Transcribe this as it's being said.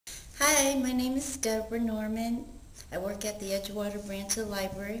Hi, my name is Deborah Norman. I work at the Edgewater branch of the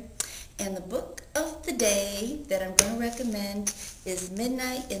library, and the book of the day that I'm going to recommend is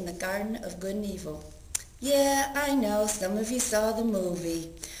Midnight in the Garden of Good and Evil. Yeah, I know some of you saw the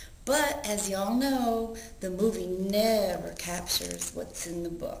movie, but as y'all know, the movie never captures what's in the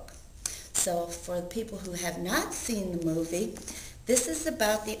book. So for the people who have not seen the movie, this is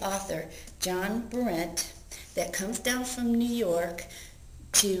about the author, John Berendt, that comes down from New York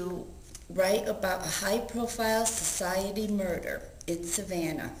to write about a high-profile society murder in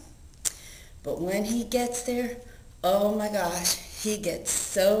Savannah. But when he gets there, oh my gosh, he gets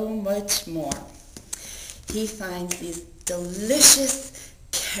so much more. He finds these delicious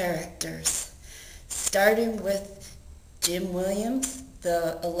characters, starting with Jim Williams,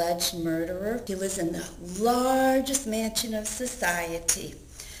 the alleged murderer. He lives in the largest mansion of society.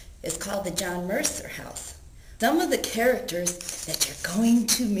 It's called the John Mercer House. Some of the characters that you're going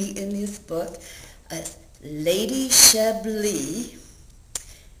to meet in this book is Lady Chablis.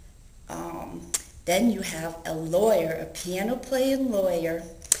 Then you have a lawyer, a piano-playing lawyer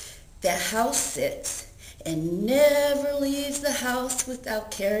that house sits and never leaves the house without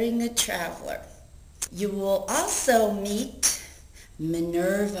carrying a traveler. You will also meet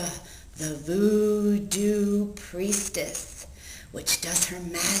Minerva, the voodoo priestess, which does her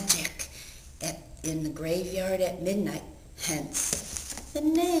magic in the graveyard at midnight, hence the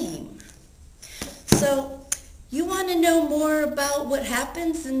name. So, you want to know more about what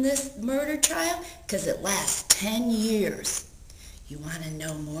happens in this murder trial? Because it lasts 10 years. You want to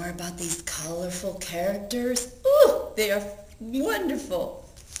know more about these colorful characters? Ooh, they are wonderful.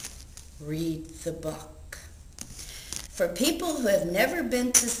 Read the book. For people who have never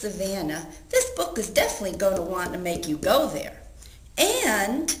been to Savannah, this book is definitely going to want to make you go there.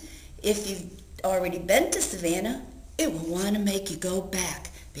 And if you've already been to Savannah, it will want to make you go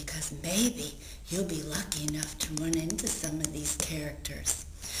back because maybe you'll be lucky enough to run into some of these characters.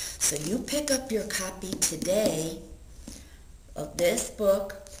 So you pick up your copy today of this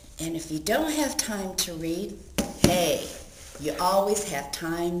book, and if you don't have time to read, hey, you always have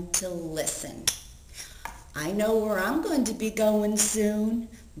time to listen. I know where I'm going to be going soon.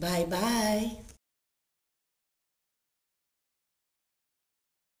 Bye-bye.